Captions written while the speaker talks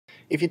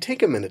If you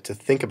take a minute to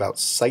think about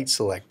site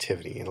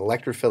selectivity and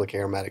electrophilic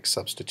aromatic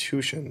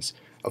substitutions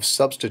of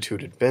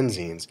substituted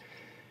benzenes,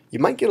 you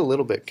might get a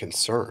little bit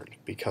concerned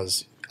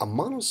because a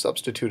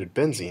monosubstituted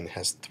benzene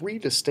has three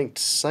distinct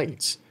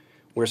sites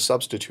where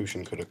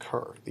substitution could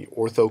occur: the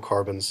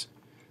orthocarbons,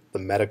 the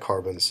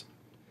metacarbons,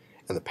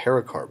 and the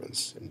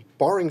paracarbons. And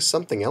barring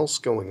something else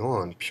going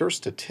on, pure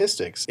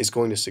statistics is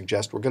going to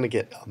suggest we're going to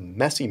get a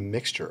messy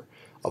mixture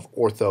of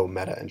ortho,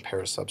 meta, and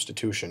para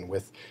substitution,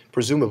 with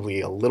presumably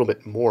a little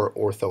bit more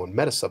ortho and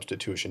meta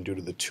substitution due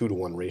to the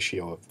 2-to-1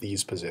 ratio of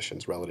these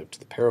positions relative to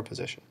the para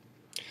position.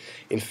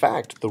 In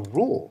fact, the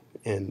rule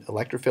in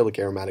electrophilic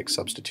aromatic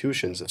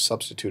substitutions of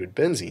substituted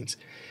benzenes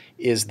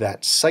is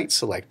that site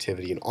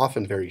selectivity, and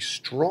often very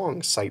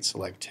strong site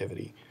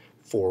selectivity,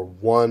 for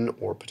one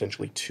or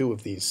potentially two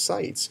of these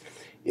sites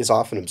is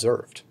often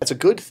observed. That's a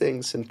good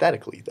thing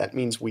synthetically. That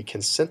means we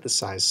can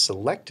synthesize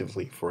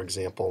selectively, for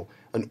example,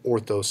 an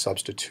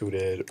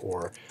ortho-substituted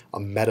or a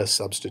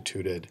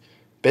meta-substituted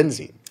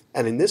benzene.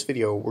 And in this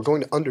video, we're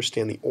going to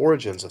understand the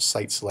origins of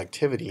site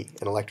selectivity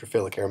in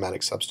electrophilic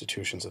aromatic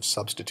substitutions of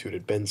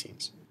substituted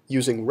benzenes.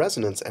 Using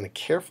resonance and a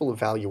careful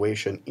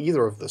evaluation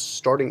either of the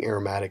starting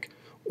aromatic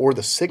or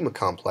the sigma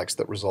complex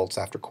that results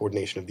after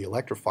coordination of the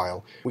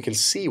electrophile, we can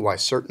see why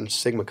certain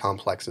sigma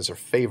complexes are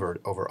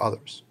favored over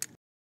others.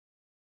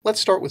 Let's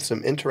start with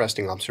some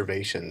interesting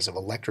observations of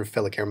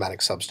electrophilic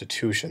aromatic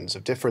substitutions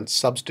of different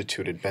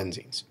substituted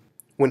benzenes.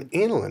 When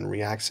aniline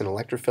reacts in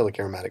electrophilic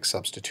aromatic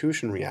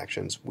substitution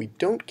reactions, we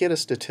don't get a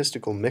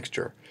statistical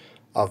mixture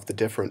of the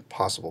different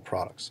possible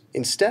products.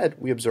 Instead,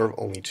 we observe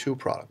only two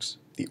products: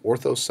 the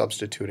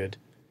ortho-substituted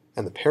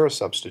and the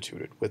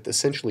para-substituted, with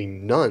essentially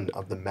none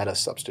of the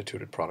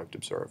meta-substituted product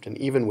observed. And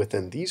even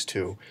within these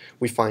two,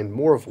 we find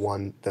more of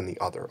one than the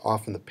other.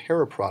 Often the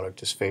para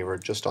product is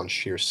favored just on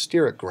sheer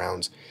steric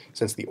grounds,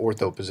 since the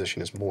ortho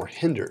position is more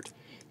hindered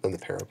than the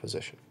para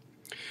position.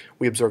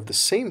 We observe the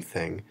same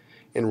thing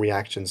in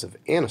reactions of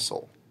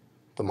anisole,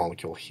 the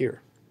molecule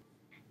here.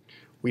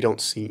 We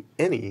don't see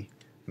any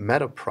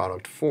meta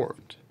product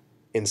formed.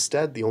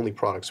 Instead, the only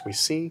products we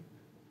see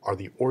are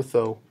the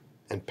ortho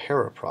and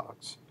para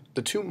products.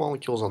 The two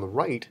molecules on the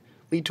right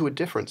lead to a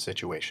different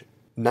situation.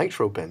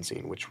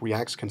 Nitrobenzene, which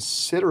reacts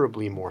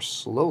considerably more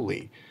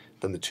slowly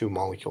than the two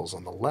molecules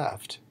on the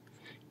left,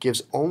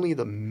 gives only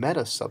the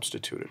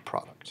meta-substituted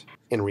product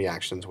in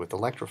reactions with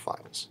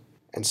electrophiles.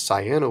 And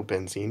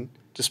cyanobenzene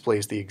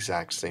displays the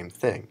exact same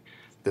thing.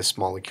 This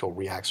molecule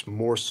reacts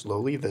more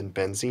slowly than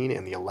benzene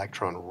and the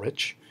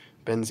electron-rich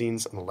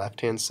benzenes on the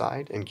left-hand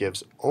side and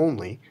gives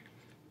only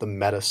the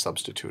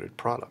meta-substituted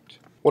product.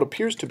 What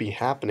appears to be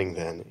happening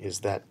then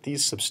is that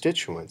these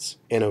substituents,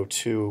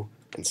 NO2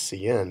 and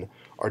CN,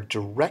 are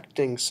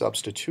directing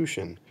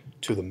substitution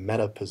to the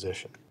meta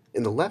position.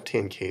 In the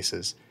left-hand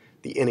cases,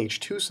 the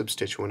NH2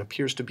 substituent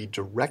appears to be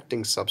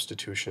directing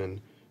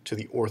substitution to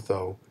the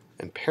ortho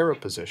and para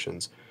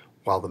positions,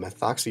 while the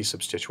methoxy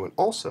substituent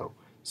also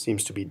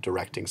seems to be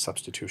directing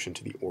substitution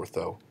to the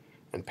ortho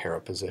and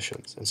para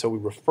positions. And so we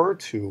refer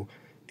to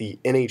the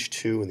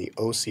NH2 and the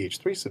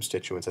OCH3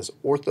 substituents as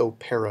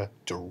ortho-para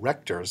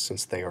directors,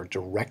 since they are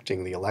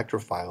directing the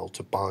electrophile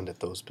to bond at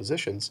those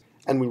positions,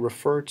 and we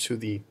refer to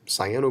the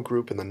cyano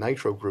group and the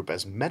nitro group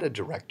as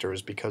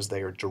meta-directors because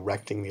they are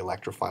directing the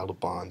electrophile to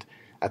bond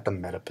at the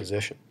meta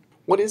position.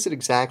 What is it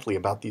exactly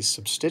about these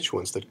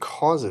substituents that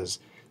causes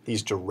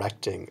these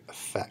directing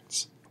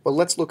effects? Well,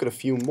 let's look at a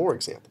few more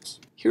examples.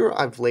 Here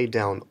I've laid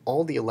down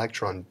all the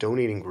electron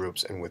donating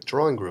groups and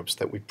withdrawing groups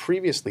that we've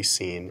previously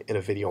seen in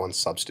a video on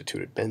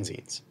substituted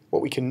benzenes.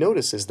 What we can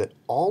notice is that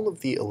all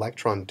of the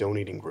electron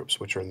donating groups,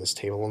 which are in this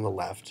table on the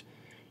left,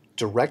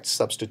 direct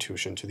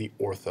substitution to the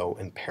ortho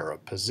and para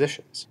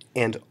positions.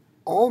 And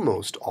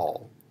almost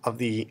all of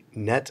the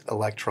net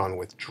electron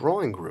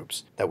withdrawing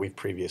groups that we've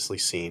previously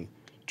seen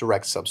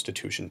direct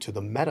substitution to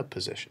the meta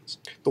positions.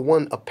 The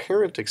one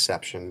apparent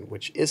exception,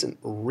 which isn't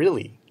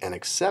really an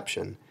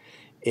exception,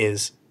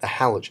 is the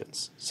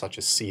halogens, such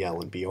as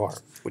Cl and Br,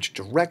 which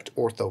direct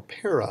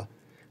ortho-para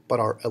but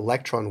are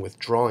electron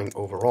withdrawing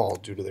overall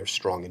due to their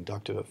strong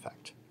inductive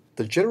effect.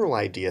 The general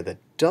idea that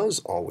does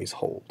always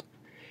hold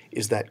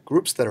is that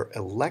groups that are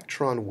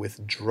electron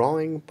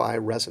withdrawing by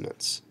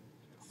resonance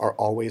are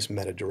always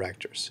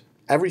meta-directors.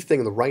 Everything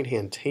in the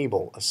right-hand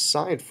table,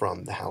 aside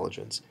from the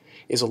halogens,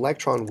 is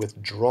electron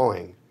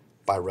withdrawing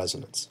by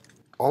resonance.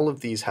 All of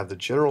these have the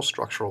general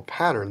structural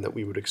pattern that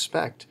we would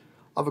expect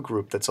of a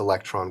group that's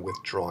electron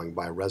withdrawing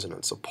by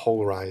resonance, a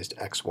polarized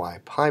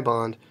XY pi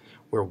bond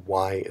where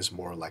Y is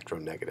more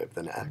electronegative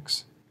than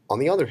X. On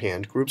the other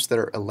hand, groups that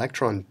are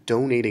electron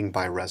donating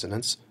by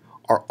resonance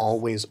are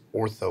always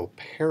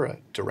ortho-para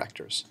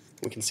directors.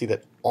 We can see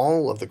that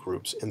all of the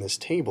groups in this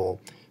table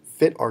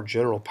fit our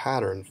general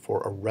pattern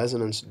for a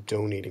resonance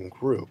donating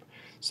group,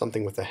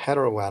 something with a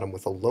heteroatom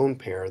with a lone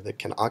pair that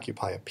can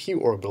occupy a p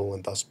orbital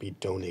and thus be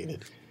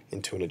donated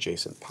into an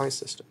adjacent pi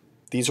system.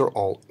 These are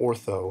all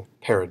ortho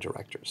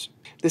paradirectors.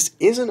 This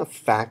isn't a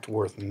fact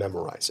worth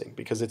memorizing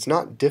because it's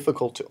not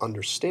difficult to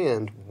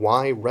understand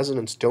why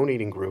resonance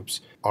donating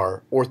groups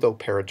are ortho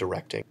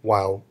paradirecting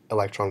while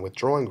electron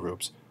withdrawing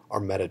groups are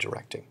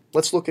meta-directing.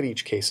 Let's look at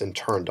each case in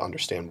turn to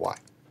understand why.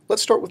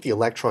 Let's start with the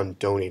electron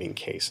donating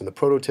case, and the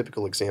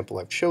prototypical example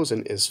I've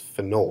chosen is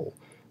phenol,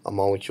 a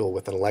molecule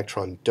with an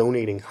electron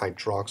donating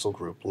hydroxyl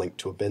group linked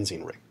to a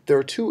benzene ring. There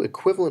are two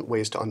equivalent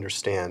ways to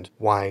understand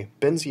why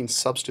benzenes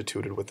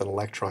substituted with an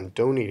electron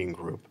donating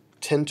group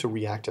tend to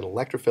react in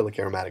electrophilic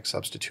aromatic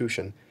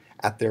substitution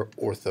at their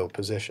ortho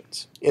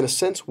positions. In a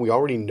sense, we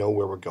already know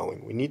where we're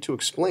going. We need to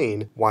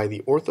explain why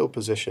the ortho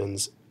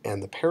positions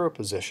and the para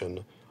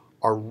position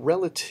are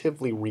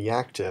relatively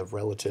reactive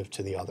relative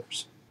to the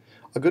others.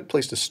 A good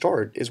place to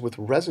start is with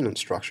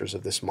resonance structures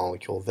of this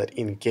molecule that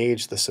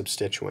engage the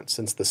substituent,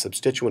 since the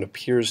substituent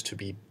appears to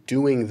be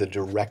doing the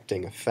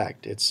directing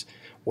effect. It's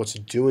what's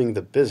doing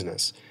the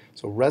business.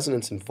 So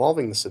resonance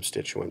involving the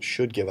substituent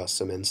should give us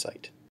some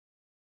insight.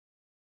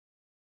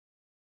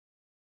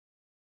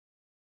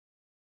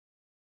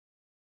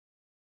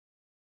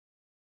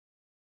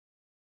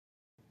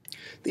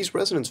 These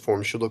resonance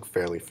forms should look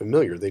fairly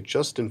familiar. They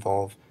just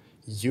involve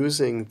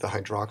using the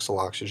hydroxyl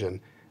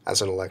oxygen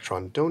as an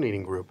electron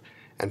donating group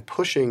and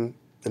pushing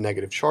the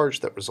negative charge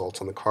that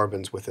results on the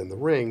carbons within the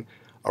ring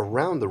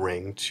around the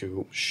ring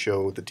to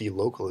show the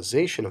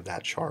delocalization of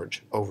that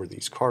charge over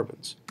these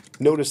carbons.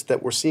 Notice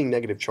that we're seeing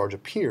negative charge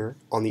appear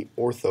on the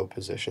ortho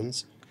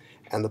positions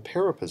and the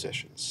para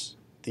positions,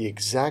 the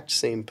exact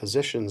same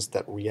positions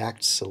that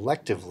react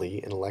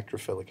selectively in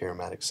electrophilic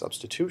aromatic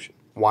substitution.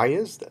 Why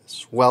is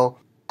this? Well,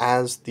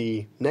 as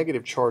the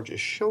negative charge is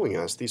showing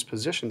us, these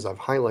positions I've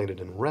highlighted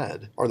in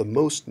red are the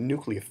most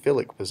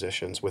nucleophilic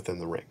positions within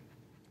the ring.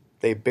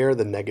 They bear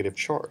the negative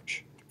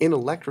charge. In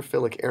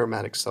electrophilic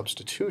aromatic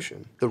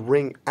substitution, the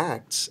ring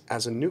acts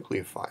as a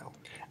nucleophile,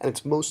 and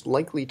it's most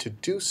likely to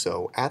do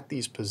so at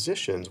these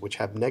positions which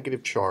have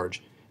negative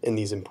charge in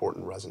these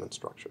important resonance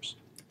structures.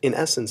 In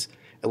essence,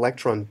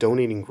 electron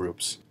donating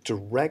groups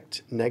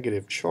direct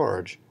negative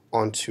charge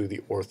onto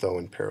the ortho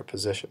and para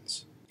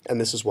positions. And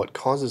this is what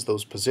causes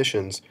those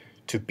positions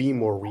to be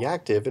more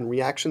reactive in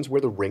reactions where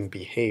the ring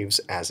behaves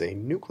as a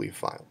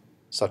nucleophile,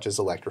 such as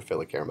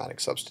electrophilic aromatic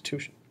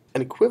substitution.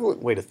 An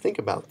equivalent way to think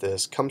about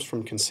this comes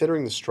from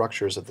considering the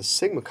structures of the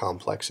sigma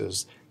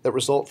complexes that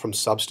result from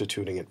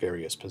substituting at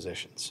various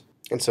positions.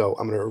 And so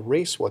I'm going to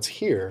erase what's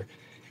here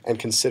and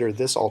consider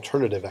this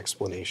alternative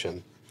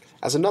explanation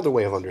as another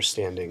way of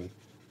understanding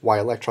why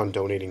electron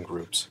donating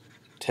groups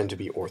tend to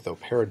be ortho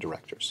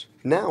paradirectors.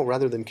 Now,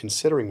 rather than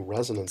considering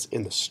resonance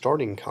in the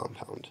starting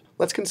compound,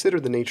 let's consider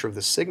the nature of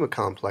the sigma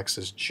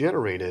complexes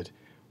generated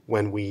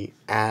when we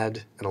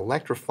add an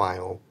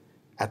electrophile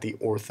at the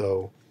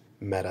ortho,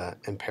 meta,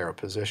 and para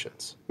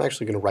positions. I'm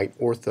actually going to write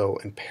ortho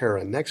and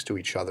para next to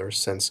each other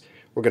since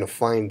we're going to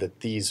find that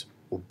these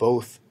will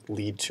both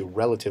lead to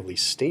relatively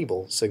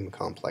stable sigma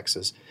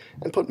complexes,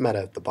 and put meta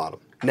at the bottom.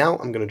 Now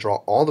I'm going to draw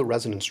all the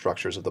resonance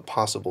structures of the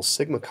possible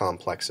sigma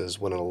complexes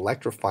when an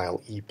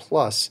electrophile E+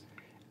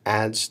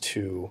 adds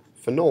to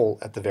phenol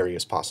at the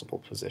various possible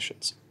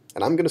positions.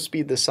 And I'm going to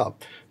speed this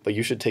up, but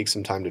you should take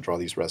some time to draw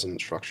these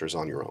resonance structures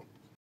on your own.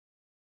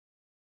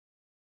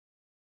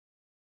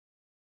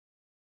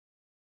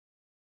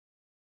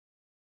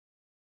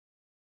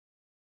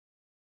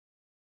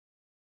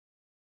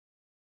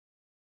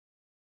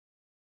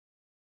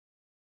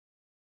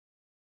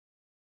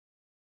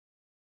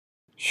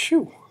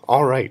 Shoo!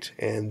 All right,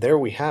 and there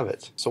we have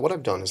it. So what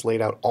I've done is laid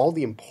out all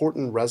the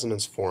important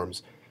resonance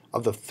forms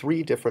of the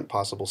three different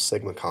possible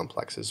sigma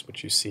complexes,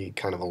 which you see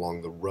kind of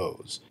along the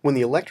rows. When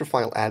the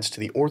electrophile adds to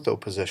the ortho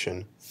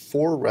position,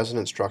 4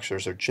 resonance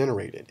structures are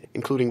generated,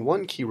 including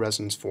one key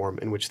resonance form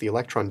in which the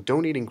electron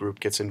donating group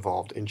gets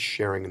involved in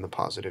sharing in the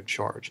positive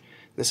charge.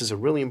 This is a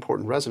really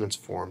important resonance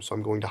form, so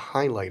I'm going to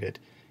highlight it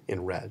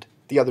in red.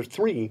 The other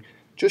 3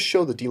 just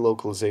show the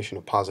delocalization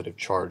of positive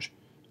charge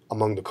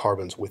among the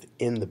carbons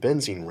within the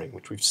benzene ring,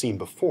 which we've seen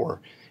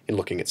before in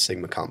looking at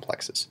sigma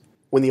complexes.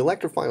 When the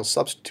electrophile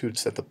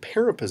substitutes at the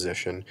para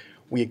position,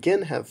 we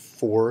again have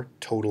 4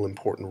 total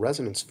important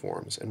resonance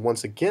forms, and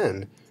once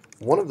again,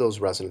 one of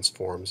those resonance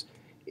forms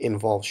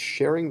involves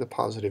sharing the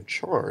positive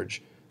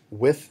charge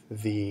with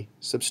the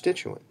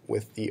substituent,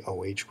 with the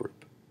OH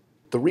group.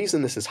 The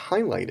reason this is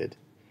highlighted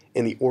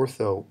in the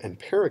ortho and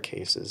para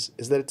cases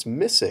is that it's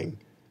missing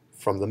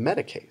from the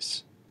meta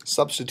case.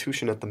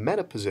 Substitution at the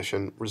meta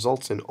position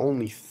results in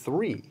only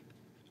 3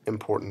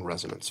 important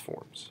resonance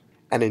forms.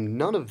 And in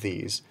none of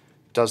these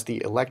does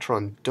the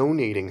electron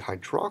donating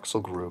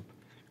hydroxyl group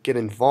get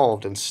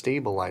involved in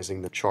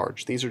stabilizing the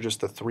charge. These are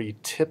just the 3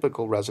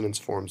 typical resonance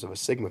forms of a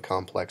sigma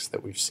complex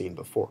that we've seen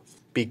before.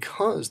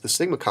 Because the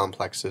sigma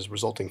complexes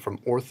resulting from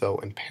ortho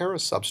and para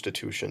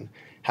substitution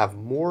have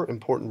more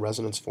important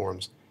resonance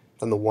forms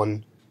than the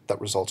one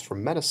that results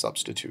from meta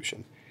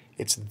substitution,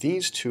 it's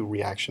these 2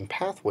 reaction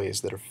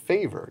pathways that are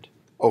favored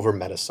over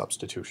meta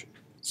substitution.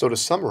 So to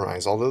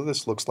summarize, although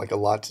this looks like a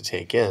lot to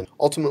take in,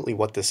 ultimately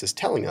what this is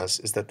telling us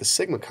is that the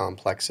sigma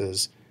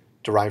complexes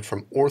derived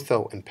from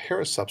ortho and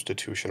para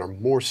substitution are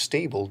more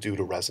stable due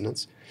to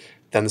resonance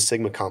than the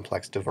sigma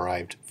complex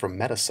derived from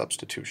meta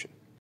substitution.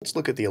 Let's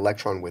look at the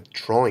electron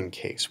withdrawing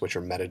case, which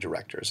are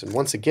meta-directors. And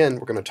once again,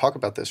 we're going to talk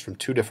about this from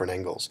two different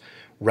angles: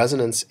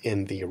 resonance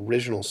in the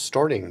original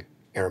starting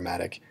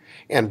aromatic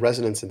and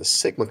resonance in the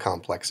sigma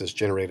complexes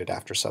generated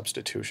after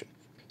substitution.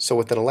 So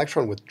with an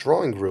electron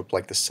withdrawing group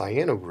like the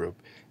cyano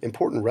group,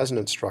 important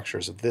resonance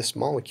structures of this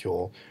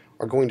molecule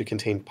are going to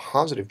contain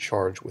positive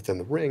charge within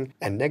the ring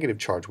and negative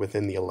charge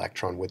within the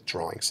electron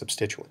withdrawing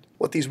substituent.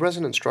 What these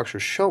resonance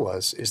structures show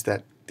us is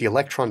that the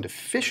electron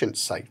deficient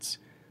sites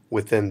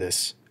within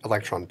this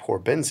electron-poor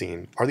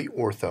benzene are the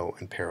ortho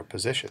and para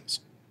positions.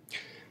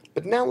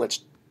 But now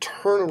let's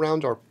turn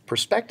around our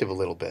perspective a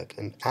little bit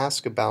and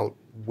ask about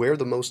where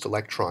the most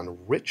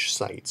electron-rich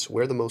sites,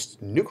 where the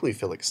most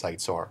nucleophilic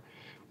sites are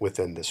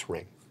within this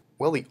ring.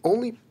 Well, the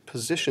only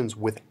positions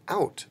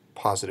without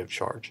positive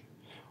charge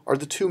are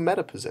the two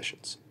meta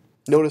positions.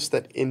 Notice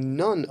that in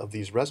none of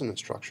these resonance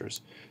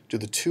structures do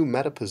the two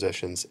meta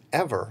positions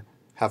ever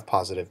have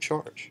positive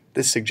charge.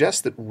 This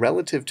suggests that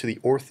relative to the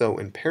ortho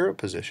and para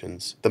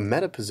positions, the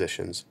meta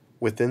positions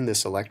within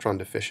this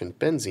electron-deficient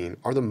benzene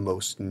are the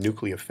most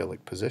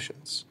nucleophilic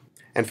positions.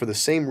 And for the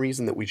same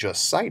reason that we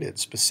just cited,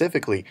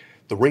 specifically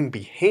the ring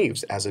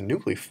behaves as a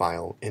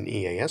nucleophile in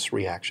EAS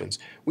reactions,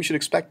 we should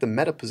expect the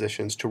meta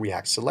positions to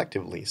react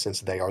selectively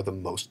since they are the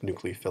most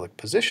nucleophilic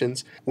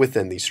positions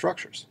within these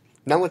structures.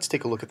 Now let's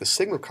take a look at the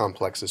sigma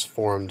complexes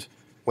formed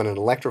when an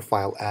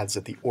electrophile adds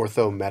at the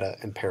ortho, meta,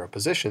 and para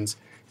positions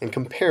and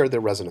compare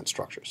their resonance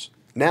structures.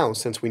 Now,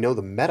 since we know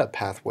the meta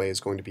pathway is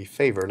going to be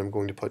favored, I'm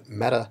going to put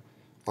meta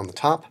on the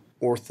top,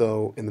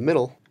 ortho in the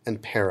middle,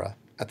 and para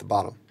at the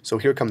bottom. So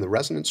here come the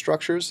resonance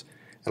structures,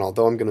 and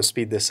although I'm going to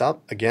speed this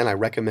up, again, I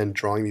recommend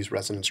drawing these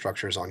resonance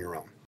structures on your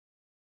own.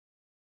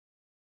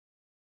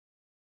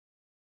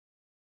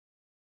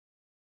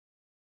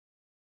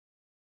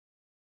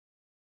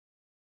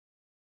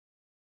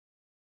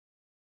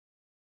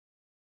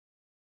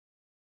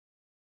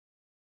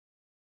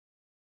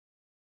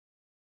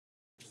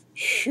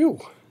 Phew,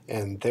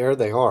 and there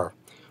they are.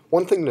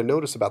 One thing to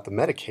notice about the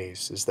meta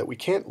case is that we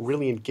can't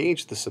really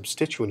engage the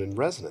substituent in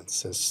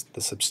resonance, as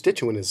the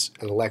substituent is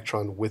an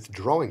electron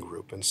withdrawing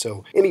group, and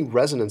so any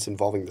resonance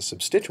involving the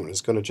substituent is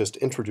going to just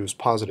introduce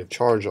positive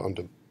charge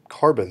onto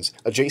carbons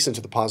adjacent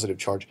to the positive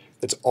charge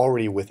that's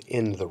already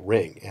within the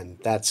ring, and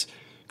that's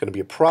going to be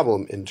a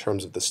problem in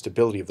terms of the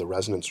stability of the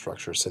resonance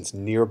structure, since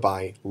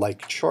nearby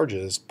like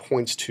charges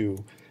points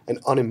to an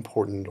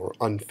unimportant or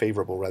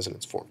unfavorable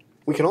resonance form.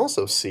 We can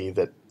also see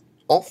that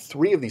all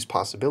three of these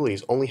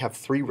possibilities only have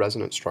three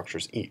resonance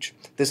structures each.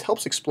 This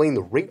helps explain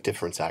the rate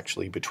difference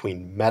actually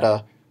between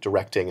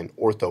meta-directing and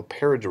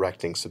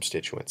ortho-para-directing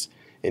substituents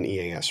in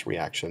EAS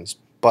reactions,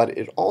 but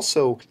it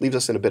also leaves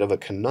us in a bit of a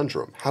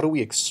conundrum. How do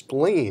we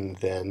explain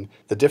then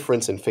the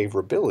difference in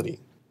favorability?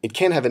 It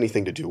can't have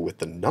anything to do with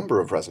the number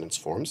of resonance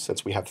forms,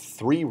 since we have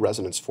three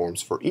resonance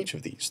forms for each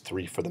of these: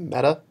 three for the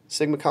meta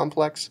sigma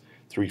complex,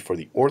 three for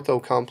the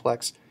ortho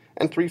complex,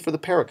 and three for the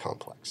para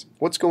complex.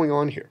 What's going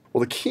on here? Well,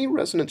 the key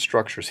resonance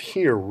structures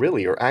here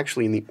really are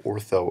actually in the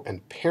ortho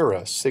and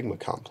para sigma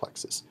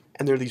complexes.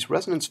 And they're these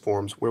resonance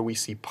forms where we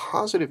see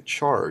positive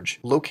charge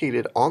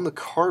located on the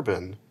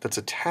carbon that's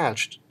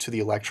attached to the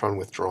electron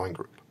withdrawing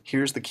group.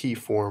 Here's the key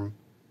form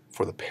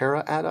for the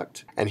para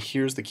adduct, and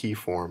here's the key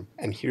form,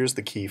 and here's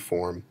the key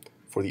form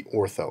for the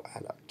ortho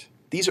adduct.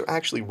 These are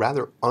actually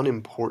rather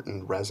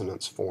unimportant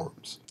resonance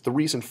forms. The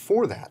reason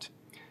for that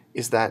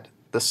is that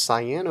the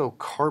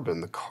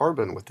cyanocarbon, the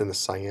carbon within the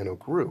cyano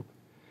group,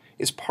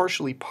 is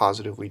partially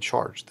positively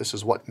charged. This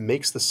is what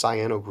makes the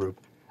cyano group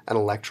an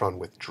electron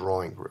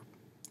withdrawing group.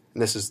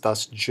 And this is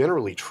thus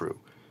generally true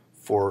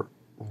for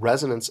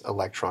resonance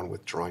electron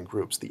withdrawing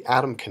groups. The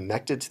atom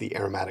connected to the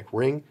aromatic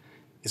ring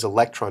is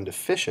electron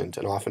deficient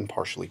and often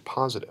partially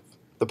positive.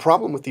 The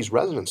problem with these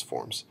resonance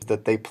forms is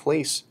that they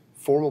place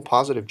formal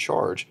positive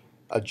charge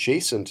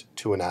adjacent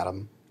to an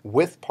atom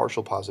with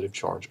partial positive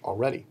charge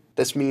already.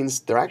 This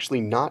means they're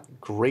actually not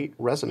great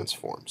resonance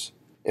forms.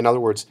 In other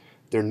words,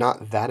 they're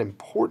not that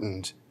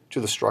important to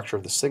the structure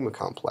of the sigma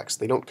complex.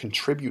 They don't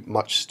contribute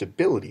much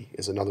stability,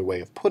 is another way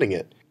of putting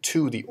it,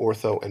 to the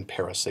ortho and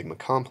para sigma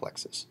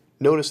complexes.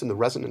 Notice in the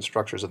resonance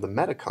structures of the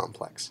meta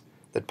complex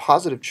that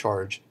positive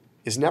charge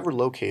is never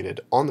located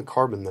on the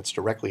carbon that's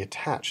directly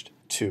attached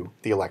to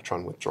the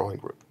electron withdrawing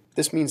group.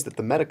 This means that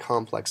the meta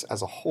complex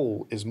as a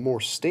whole is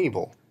more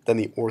stable than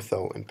the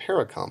ortho and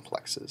para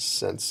complexes,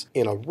 since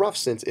in a rough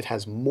sense it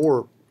has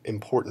more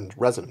important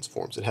resonance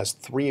forms. It has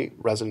three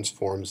resonance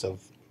forms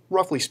of,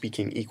 roughly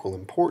speaking, equal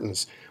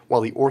importance,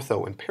 while the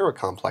ortho and para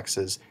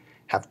complexes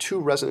have two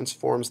resonance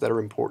forms that are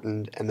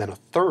important and then a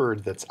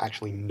third that's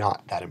actually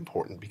not that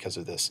important because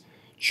of this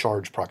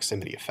charge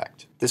proximity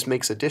effect. This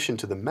makes addition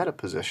to the meta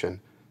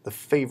position the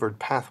favored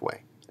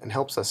pathway and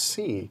helps us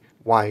see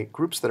why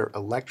groups that are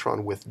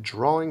electron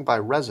withdrawing by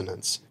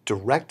resonance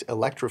direct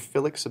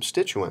electrophilic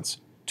substituents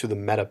to the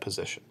meta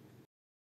position.